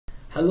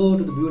Hello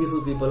to the beautiful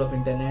people of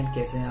internet.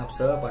 कैसे हैं आप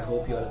सब? I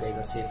hope you all guys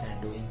are safe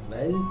and doing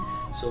well.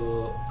 सो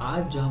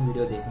आज जो हम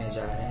वीडियो देखने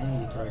जा रहे हैं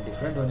ये थोड़ा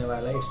डिफरेंट होने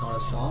वाला है। It's not a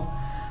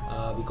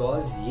song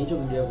because ये जो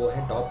वीडियो वो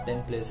है top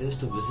 10 places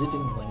to visit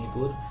in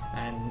Manipur.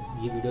 And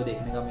ये वीडियो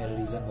देखने का मेरा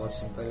रीजन बहुत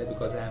सिंपल है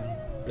because I am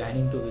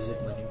planning to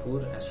visit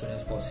Manipur as soon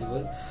as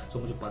possible. सो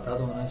मुझे पता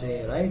तो होना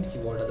चाहिए राइट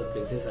कि what are the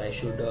places I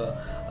should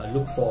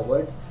look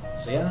forward.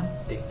 सो या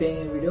देखते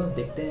हैं वीडियो,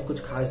 देखते हैं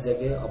कुछ खास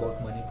जगह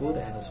अबाउट मणिपुर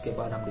एंड उसके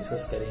बाद हम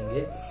डिस्कस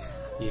करेंगे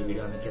ये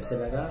वीडियो हमें कैसे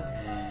लगा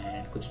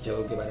एंड कुछ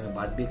जगहों के बारे में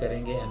बात भी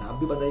करेंगे। एंड आप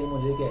भी बताइए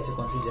मुझे कि ऐसी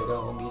कौन सी जगह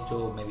होंगी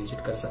जो मैं विजिट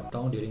कर सकता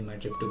हूँ during my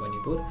trip to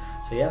Manipur.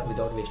 सो या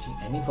without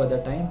wasting any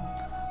further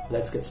time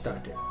let's get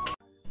started.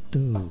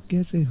 तो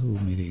कैसे हो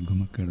मेरे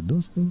घुमक्कड़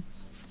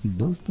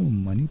दोस्तों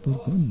मणिपुर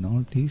को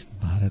नॉर्थ ईस्ट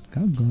भारत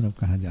का गौरव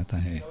कहा जाता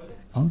है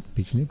और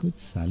पिछले कुछ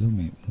सालों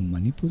में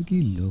मणिपुर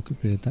की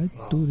लोकप्रियता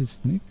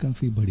टूरिस्ट में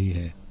काफी बढ़ी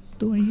है।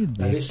 तो आइए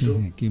देखते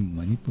हैं कि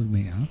मणिपुर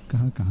में आप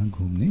कहां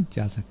घूमने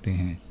जा सकते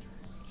हैं।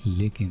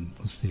 लेकिन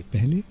उससे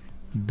पहले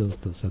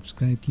दोस्तों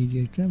सब्सक्राइब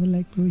कीजिए travel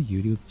like pro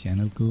YouTube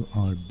channel को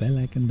और बेल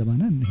आइकन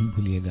दबाना नहीं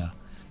भूलिएगा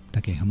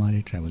ताकि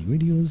हमारे travel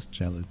videos,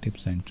 travel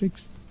tips and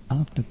tricks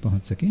आप तक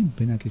पहुंच सकें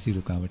बिना किसी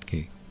रुकावट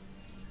के।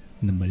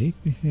 नंबर 1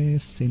 पे है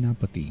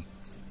सेनापति।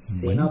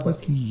 मणिपुर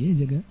की ये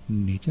जगह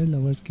नेचर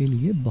लवर्स के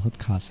लिए बहुत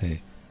खास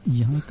है।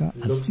 यहाँ का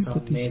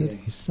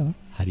 80% हिस्सा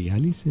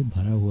हरियाली से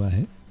भरा हुआ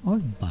है और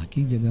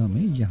बाकी जगह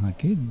में यहाँ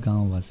के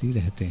गांववासी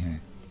रहते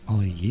हैं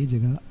और ये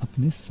जगह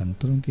अपने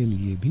संतरों के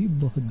लिए भी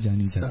बहुत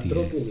जानी जाती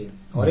है।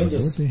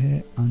 ऑरेंजेस पे है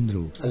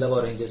आंध्रो।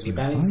 के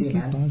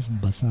पास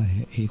बसा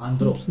है एक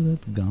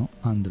खूबसूरत गांव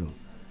आंध्रो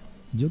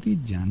जो कि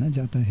जाना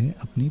जाता है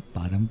अपनी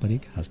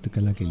पारंपरिक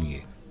हस्तकला के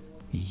लिए।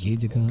 ये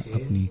जगह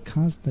अपनी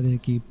खास तरह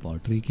की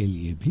पॉटरी के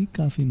लिए भी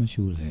काफी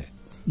मशहूर है।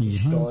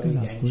 यहाँ पर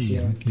आपको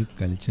यहाँ के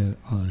कल्चर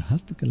और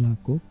हस्तकला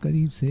को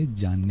करीब से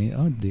जानने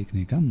और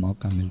देखने का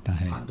मौका मिलता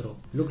है।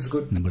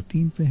 नंबर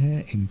 3 पे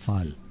है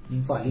इम्फाल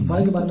के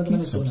बारे में तो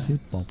मैंने सुना है। सबसे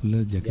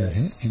पॉपुलर जगह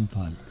है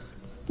इम्फाल।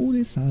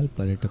 पूरे साल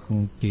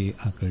पर्यटकों के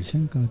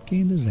आकर्षण का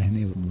केंद्र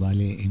रहने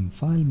वाले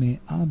इम्फाल में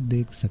आप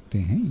देख सकते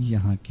हैं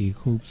यहाँ की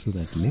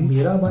खूबसूरत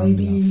लेक्स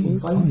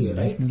और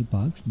नेशनल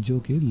पार्क जो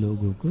कि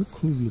लोगों को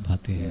खूब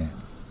लुभाते हैं।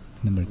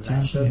 नंबर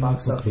 4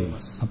 पे है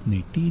अपने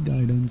टी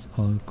गार्डन्स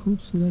और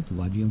खूबसूरत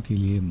वादियों के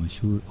लिए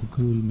मशहूर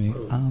उखरूल में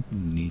आप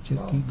नेचर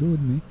की गोद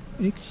में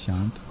एक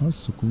शांत और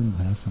सुकून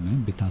भरा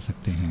समय बिता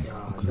सकते हैं।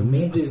 उखरूल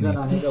अपने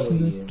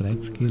खूबसूरत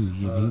ट्रैक्स के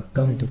लिए भी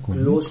पर्यटकों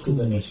में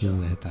खूब मशहूर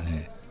रहता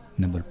है।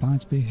 नंबर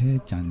 5 पे है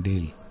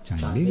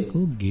चांदेल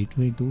को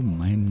गेटवे टू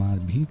म्यांमार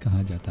भी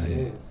कहा जाता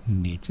है।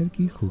 नेचर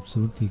की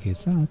खूबसूरती के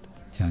साथ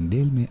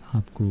चांदेल में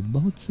आपको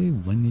बहुत से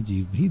वन्य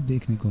जीव भी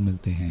देखने को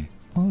मिलते हैं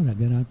और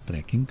अगर आप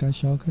ट्रैकिंग का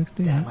शौक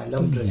रखते हैं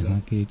तो यहाँ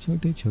के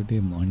छोटे छोटे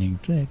मॉर्निंग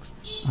ट्रैक्स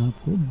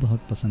आपको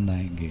बहुत पसंद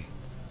आएंगे।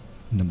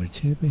 नंबर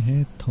 6 पे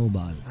है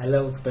थोबाल।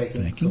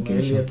 ट्रैकिंग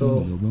के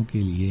शौकीन लोगों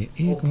के लिए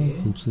एक और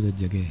खूबसूरत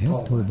जगह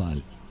है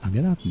थोबाल।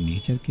 अगर आप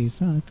नेचर के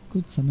साथ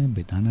कुछ समय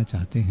बिताना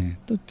चाहते हैं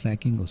तो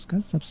ट्रैकिंग उसका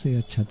सबसे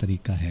अच्छा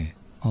तरीका है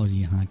और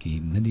यहाँ की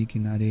नदी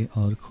किनारे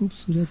और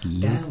खूबसूरत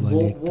लेक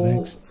वाले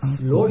ट्रैक्स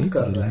आपको एक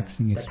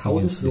रिलैक्सिंग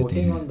एक्सपीरियंस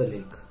देते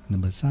हैं।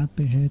 नंबर 7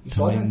 पे है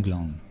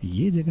थामेंगलोंग।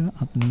 ये जगह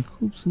अपनी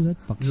खूबसूरत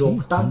पक्षी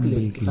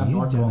हॉर्नबिल के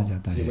लिए जाना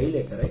जाता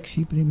है।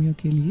 पक्षी प्रेमियों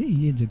के लिए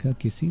ये जगह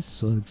किसी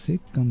स्वर्ग से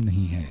कम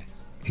नहीं है।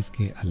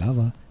 इसके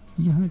अलावा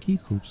यहाँ की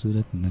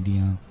खूबसूरत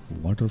नदियाँ,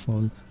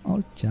 वाटरफॉल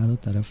और चारों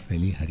तरफ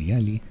फैली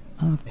हरियाली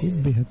आपको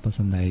बेहद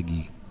पसंद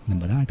आएगी।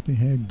 नंबर 8 पे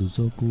है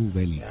डुजोको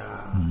वैली।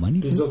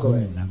 मणिपुर और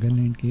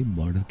नागालैंड के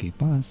बॉर्डर के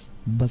पास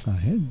बसा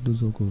है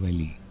डुजोको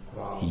वैली।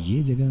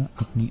 ये जगह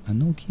अपनी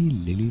अनोखी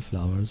लिली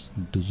फ्लावर्स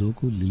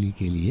डुजोको लिली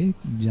के लिए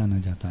जाना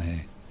जाता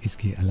है।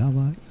 इसके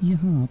अलावा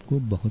यहाँ आपको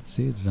बहुत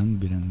से रंग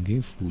बिरंगे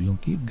फूलों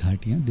की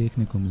घाटियाँ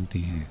देखने को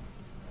मिलती हैं।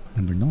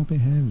 नंबर 9 पे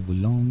है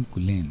वुलोंग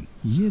कुलेन।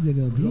 ये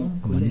जगह भी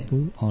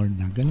मणिपुर और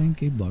नागालैंड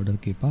के बॉर्डर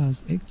के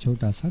पास एक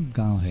छोटा सा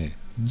गांव है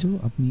जो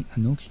अपनी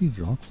अनोखी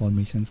रॉक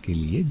फॉर्मेशंस के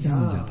लिए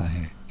जाना जाता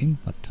है। इन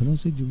पत्थरों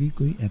से जुड़ी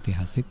कोई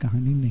ऐतिहासिक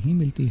कहानी नहीं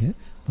मिलती है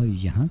पर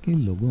यहाँ के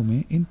लोगों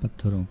में इन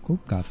पत्थरों को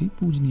काफी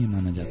पूजनीय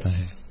माना जाता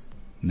है।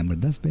 नंबर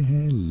 10 पे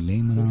है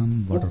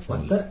लेमराम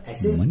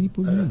वाटरफॉल।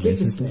 मणिपुर में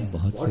वैसे तो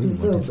बहुत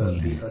से वाटरफॉल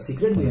हैं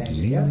पर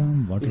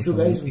लेमराम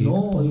वाटरफॉल एक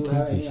बहुत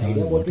ही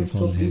विशाल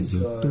वाटरफॉल है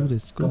जो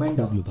टूरिस्ट को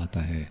खूब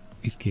लुभाता है।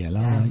 इसके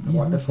अलावा यहाँ की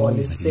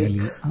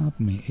हरियाली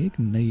आप में एक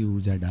नई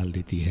ऊर्जा डाल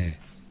देती है।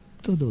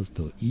 तो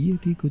दोस्तों ये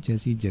थी कुछ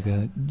ऐसी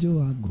जगह जो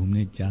आप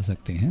घूमने जा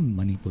सकते हैं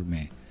मणिपुर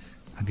में।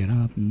 अगर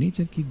आप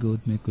नेचर की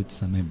गोद में कुछ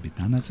समय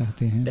बिताना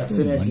चाहते हैं तो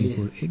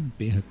मणिपुर एक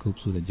बेहद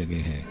खूबसूरत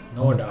जगह है।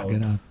 और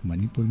अगर आप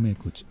मणिपुर में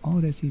कुछ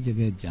और ऐसी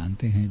जगह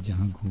जानते हैं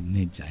जहां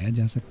घूमने जाया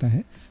जा सकता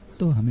है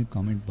तो हमें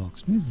कमेंट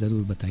बॉक्स में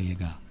जरूर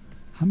बताइएगा।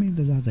 हमें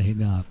इंतजार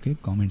रहेगा आपके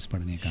कमेंट्स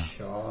पढ़ने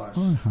का।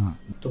 और हाँ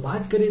तो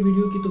बात करें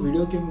वीडियो की, तो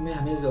वीडियो के में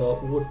हमें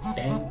वो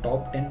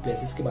टॉप 10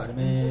 प्लेसेस के बारे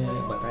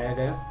में बताया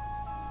गया।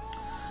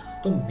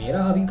 तो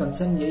मेरा अभी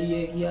कंसर्न यही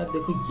है कि यार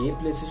देखो ये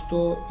प्लेसेस तो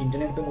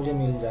इंटरनेट पे मुझे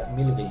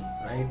मिल गई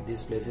right.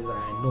 This places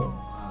I know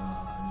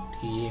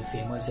कि ये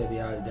फेमस है, they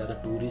are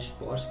the tourist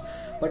spots,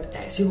 but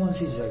ऐसी कौन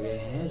सी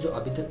जगह हैं जो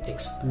अभी तक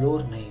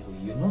एक्सप्लोर नहीं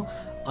हुई, यू नो,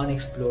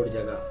 अनएक्सप्लोर्ड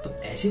जगह। तो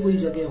ऐसी कोई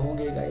जगह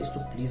होंगे गाइस तो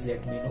please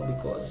let me know,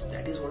 because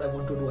that is what I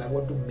want to do. I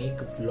want to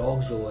make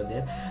vlogs over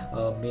there,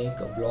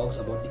 make vlogs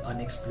about the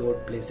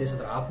unexplored places.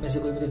 अगर आप में से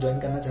कोई मुझे ज्वाइन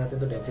करना चाहते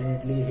हैं तो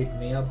definitely hit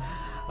me up.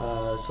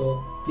 So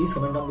please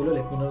comment down below,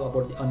 let me know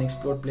about the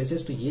unexplored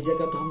places. तो ये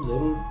जगह तो हम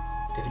जरूर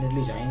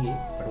डेफिनेटली जाएंगे,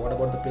 but what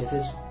about the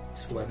places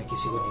जिसके बारे में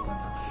किसी को नहीं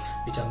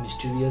पता, which are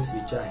mysterious,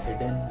 which are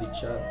hidden,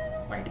 which are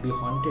might be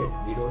haunted,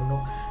 we don't know.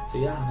 So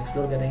yeah, हम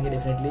एक्सप्लोर करेंगे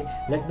definitely.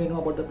 Let me know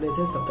about the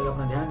places. तब तक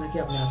अपना ध्यान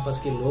रखिए, अपने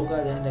आसपास के लोगों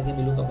का ध्यान रखिए।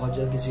 मिलूंगा बहुत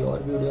जल्द किसी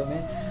और वीडियो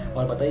में,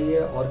 और बताइए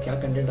और क्या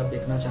कंटेंट आप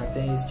देखना चाहते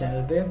हैं इस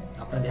चैनल पे।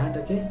 अपना ध्यान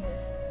रखिए,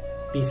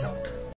 पीस आउट।